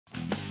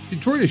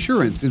Detroit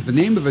Assurance is the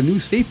name of a new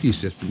safety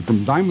system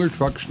from Daimler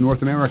Trucks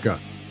North America.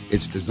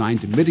 It's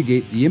designed to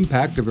mitigate the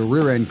impact of a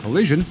rear-end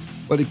collision,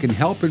 but it can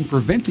help in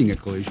preventing a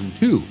collision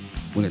too.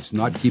 When it's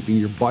not keeping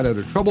your butt out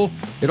of trouble,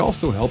 it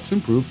also helps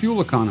improve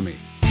fuel economy.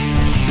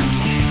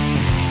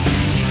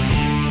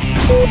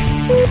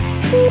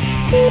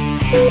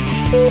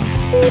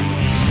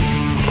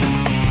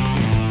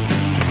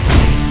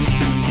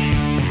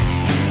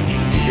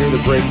 You hear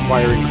the brakes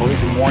firing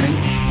collision warning.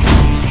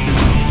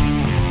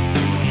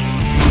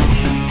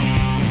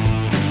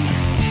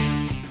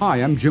 Hi,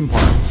 I'm Jim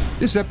Park.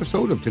 This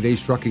episode of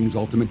Today's Trucking's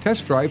Ultimate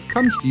Test Drive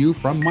comes to you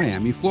from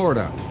Miami,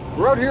 Florida.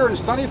 We're out here in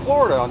sunny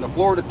Florida on the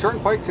Florida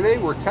Turnpike today.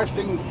 We're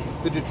testing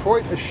the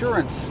Detroit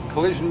Assurance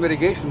collision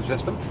mitigation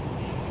system.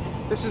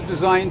 This is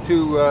designed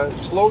to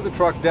slow the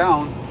truck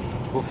down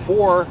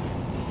before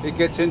it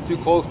gets in too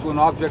close to an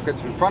object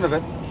that's in front of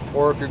it,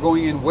 or if you're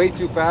going in way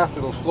too fast,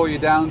 it'll slow you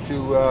down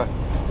to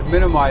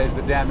minimize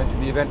the damage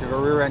in the event of a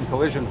rear-end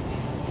collision.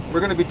 We're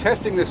going to be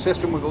testing this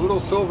system with a little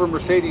silver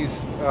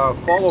Mercedes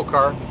follow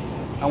car,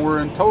 and we're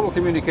in total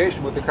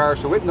communication with the car,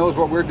 so it knows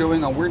what we're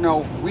doing and we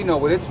know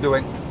what it's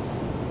doing.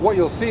 What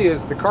you'll see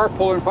is the car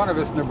pull in front of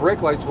us and the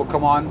brake lights will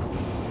come on,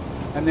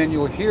 and then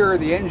you'll hear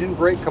the engine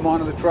brake come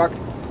on in the truck.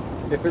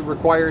 If it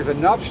requires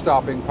enough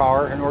stopping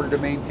power in order to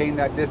maintain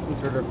that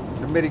distance or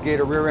to mitigate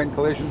a rear-end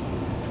collision,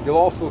 you'll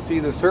also see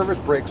the service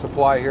brake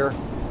supply here.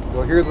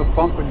 You'll hear the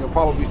thump, and you'll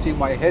probably see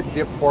my head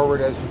dip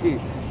forward as we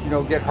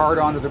get hard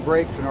onto the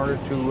brakes in order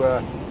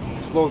to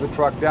slow the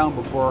truck down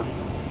before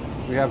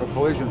we have a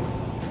collision.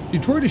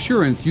 Detroit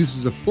Assurance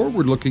uses a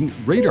forward-looking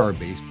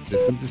radar-based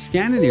system to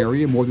scan an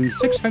area more than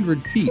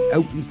 600 feet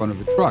out in front of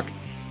the truck.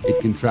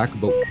 It can track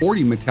about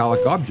 40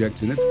 metallic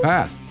objects in its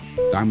path.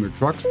 Daimler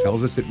Trucks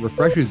tells us it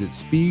refreshes its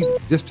speed,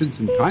 distance,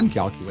 and time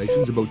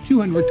calculations about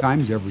 200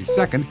 times every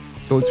second,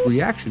 so its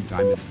reaction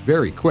time is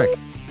very quick.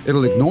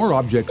 It'll ignore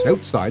objects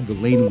outside the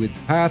lane width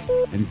path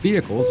and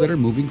vehicles that are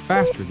moving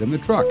faster than the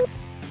truck.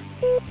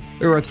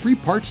 There are three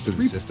parts to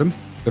the system.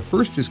 The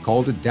first is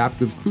called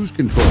adaptive cruise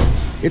control.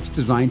 It's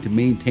designed to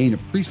maintain a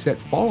preset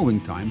following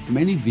time from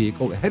any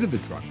vehicle ahead of the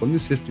truck when the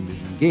system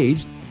is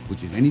engaged,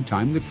 which is any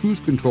time the cruise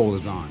control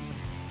is on.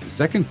 The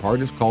second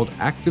part is called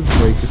active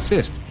brake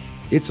assist.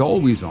 It's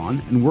always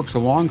on and works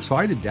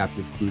alongside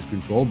adaptive cruise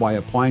control by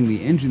applying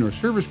the engine or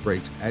service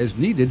brakes as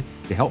needed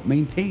to help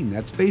maintain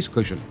that space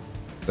cushion.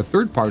 The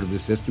third part of the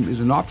system is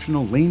an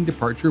optional lane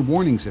departure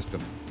warning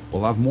system.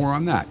 We'll have more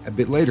on that a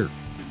bit later.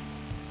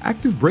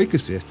 Active brake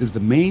assist is the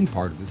main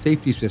part of the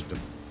safety system.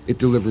 It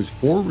delivers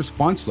 4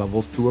 response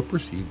levels to a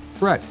perceived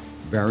threat,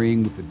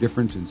 varying with the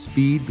difference in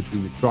speed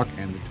between the truck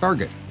and the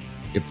target.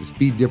 If the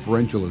speed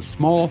differential is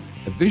small,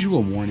 a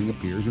visual warning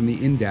appears in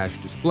the in-dash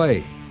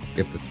display.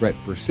 If the threat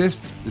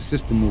persists, the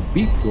system will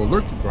beep to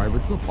alert the driver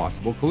to a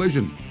possible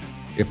collision.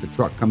 If the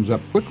truck comes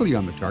up quickly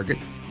on the target,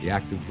 the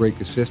active brake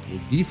assist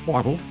will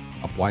dethrottle,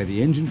 apply the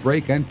engine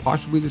brake and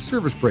possibly the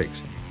service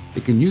brakes.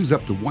 It can use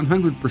up to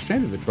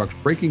 100% of the truck's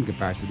braking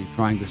capacity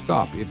trying to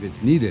stop if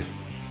it's needed.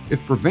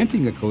 If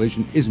preventing a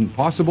collision isn't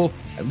possible,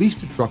 at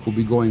least the truck will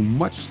be going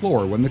much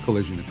slower when the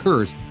collision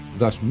occurs,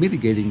 thus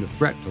mitigating the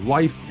threat to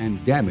life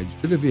and damage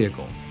to the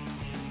vehicle.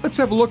 Let's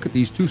have a look at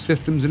these two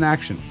systems in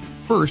action.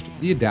 First,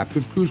 the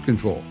adaptive cruise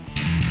control.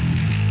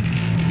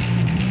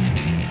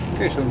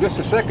 Okay, so in just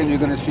a second you're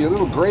going to see a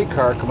little gray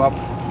car come up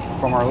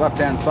from our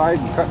left-hand side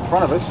and cut in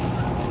front of us.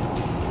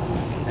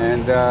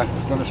 And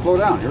it's going to slow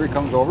down. Here he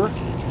comes over,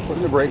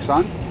 putting the brakes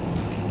on.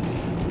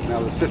 Now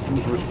the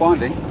system's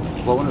responding,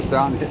 slowing us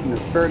down, hitting a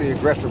fairly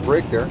aggressive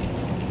brake there.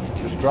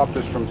 Just dropped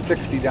us from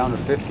 60 down to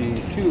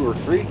 52 or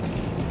 3.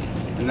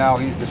 And now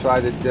he's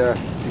decided to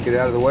get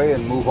out of the way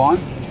and move on.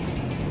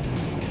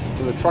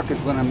 So the truck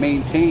is going to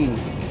maintain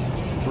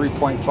its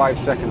 3.5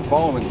 second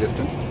following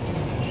distance,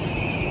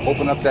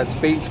 open up that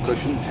space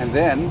cushion, and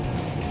then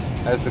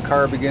as the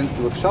car begins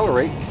to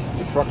accelerate,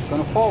 the truck's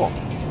going to follow.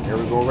 Here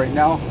we go right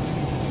now.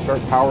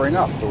 Start powering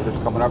up. So we're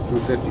just coming up through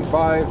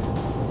 55,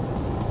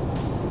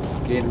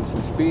 gaining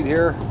some speed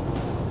here,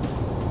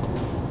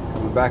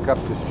 coming back up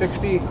to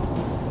 60.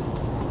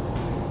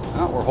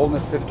 Now we're holding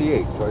at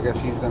 58, so I guess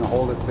he's going to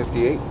hold at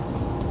 58,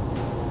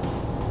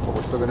 but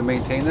we're still going to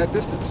maintain that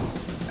distance.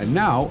 And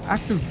now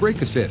active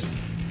brake assist.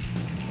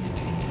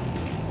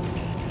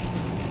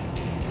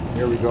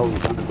 Here we go,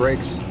 we've done the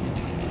brakes.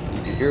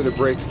 You can hear the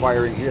brakes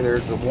firing here.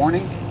 There's the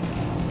warning,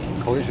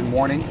 collision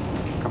warning,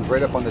 comes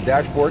right up on the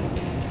dashboard.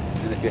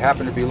 And if you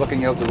happen to be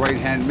looking out the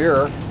right-hand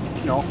mirror,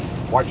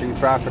 watching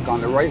traffic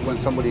on the right when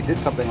somebody did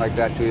something like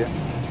that to you,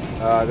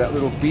 that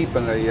little beep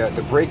and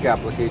the brake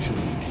application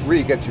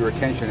really gets your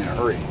attention in a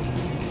hurry.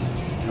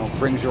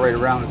 Brings you right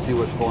around to see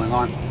what's going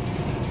on.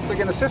 So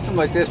again, a system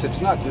like this,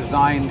 it's not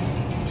designed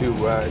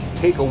to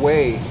take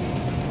away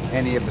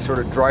any of the sort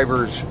of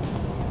driver's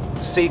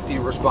safety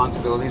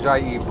responsibilities,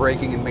 i.e.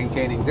 braking and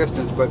maintaining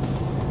distance, but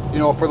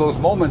for those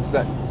moments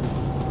that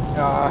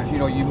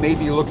you may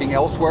be looking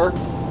elsewhere,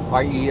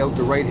 i.e. out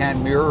the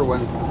right-hand mirror when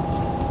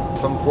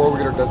some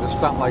four-wheeler does a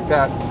stunt like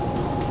that,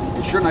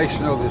 it's sure nice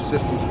to know this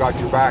system's got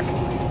your back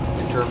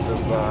in terms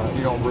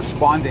of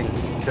responding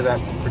to that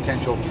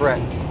potential threat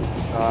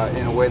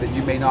in a way that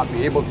you may not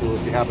be able to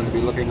if you happen to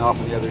be looking off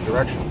in the other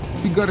direction.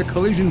 We got a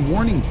collision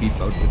warning beep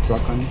out of the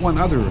truck on one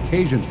other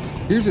occasion.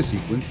 Here's a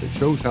sequence that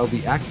shows how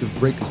the active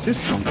brake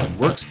assist function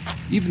works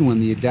even when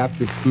the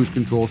adaptive cruise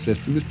control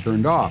system is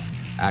turned off.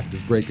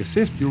 Active brake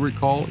assist, you'll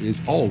recall,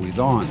 is always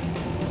on.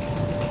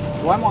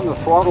 So I'm on the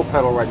throttle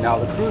pedal right now.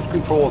 The cruise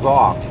control is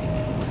off.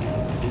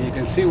 And you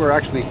can see we're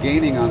actually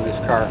gaining on this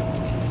car.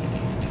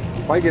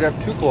 If I get up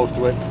too close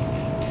to it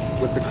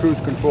with the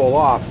cruise control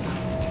off,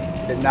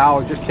 it now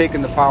has just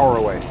taken the power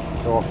away.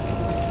 So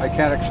I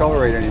can't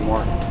accelerate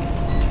anymore.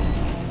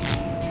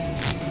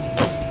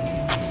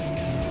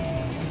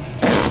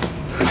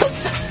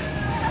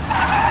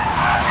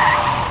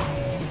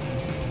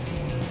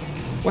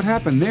 What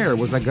happened there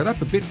was I got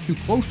up a bit too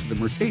close to the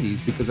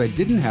Mercedes because I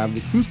didn't have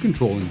the cruise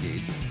control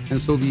engaged, and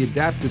so the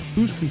adaptive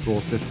cruise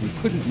control system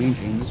couldn't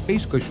maintain the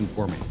space cushion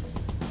for me.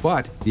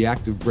 But the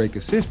active brake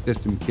assist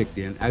system kicked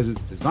in as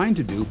it's designed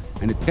to do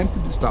and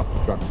attempted to stop the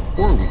truck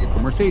before we hit the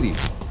Mercedes.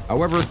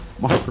 However,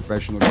 my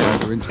professional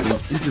driver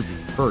instincts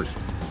intervened first.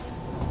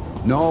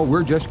 No,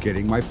 we're just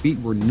kidding. My feet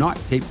were not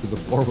taped to the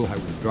floor while I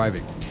was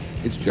driving.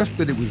 It's just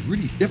that it was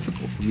really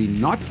difficult for me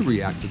not to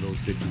react to those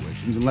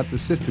situations and let the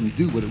system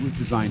do what it was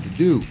designed to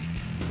do.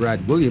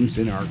 Brad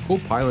Williamson, our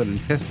co-pilot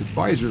and test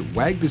advisor,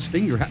 wagged his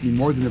finger at me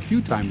more than a few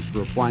times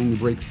for applying the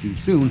brakes too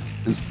soon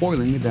and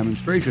spoiling the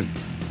demonstration.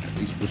 At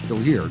least we're still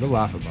here to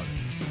laugh about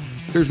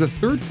it. There's a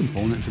third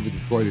component to the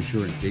Detroit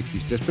Assurance Safety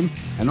System,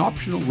 an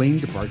optional lane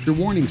departure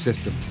warning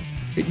system.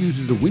 It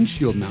uses a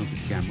windshield-mounted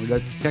camera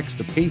that detects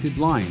the painted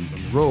lines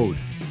on the road.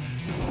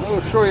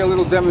 I'll show you a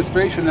little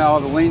demonstration now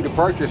of the lane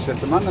departure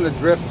system. I'm going to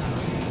drift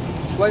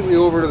slightly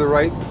over to the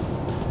right,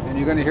 and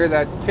you're going to hear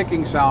that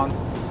ticking sound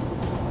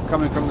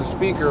coming from the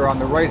speaker on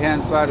the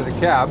right-hand side of the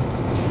cab.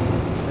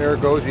 There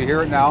it goes, you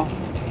hear it now.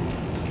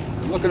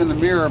 I'm looking in the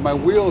mirror, my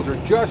wheels are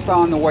just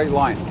on the white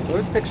line, so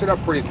it picks it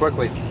up pretty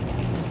quickly.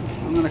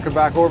 I'm going to come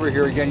back over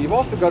here again. You've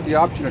also got the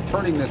option of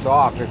turning this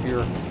off if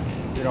you're,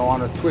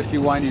 on a twisty,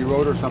 windy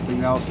road or something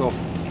now. So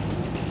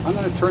I'm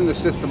going to turn the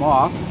system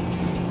off.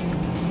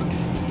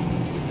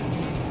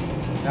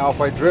 Now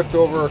if I drift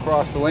over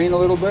across the lane a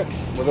little bit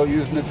without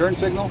using the turn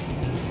signal,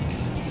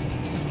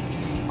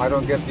 I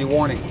don't get the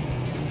warning.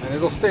 And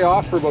it'll stay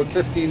off for about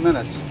 15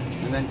 minutes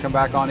and then come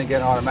back on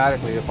again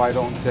automatically if I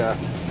don't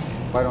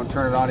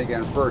turn it on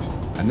again first.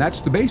 And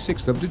that's the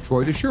basics of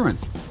Detroit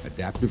Assurance: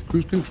 adaptive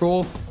cruise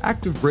control,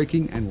 active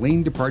braking, and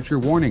lane departure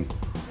warning.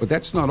 But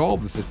that's not all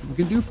the system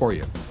can do for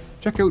you.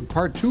 Check out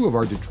part 2 of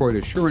our Detroit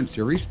Assurance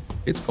series.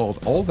 It's called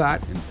All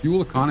That and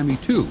Fuel Economy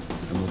 2,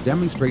 and will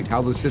demonstrate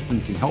how the system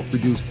can help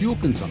reduce fuel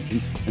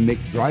consumption and make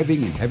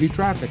driving in heavy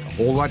traffic a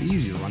whole lot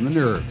easier on the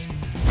nerves.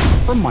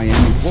 From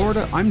Miami,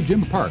 Florida, I'm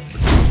Jim Park for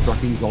today's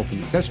Trucking's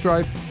Ultimate Test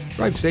Drive.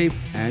 Drive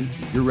safe and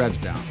keep your revs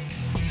down.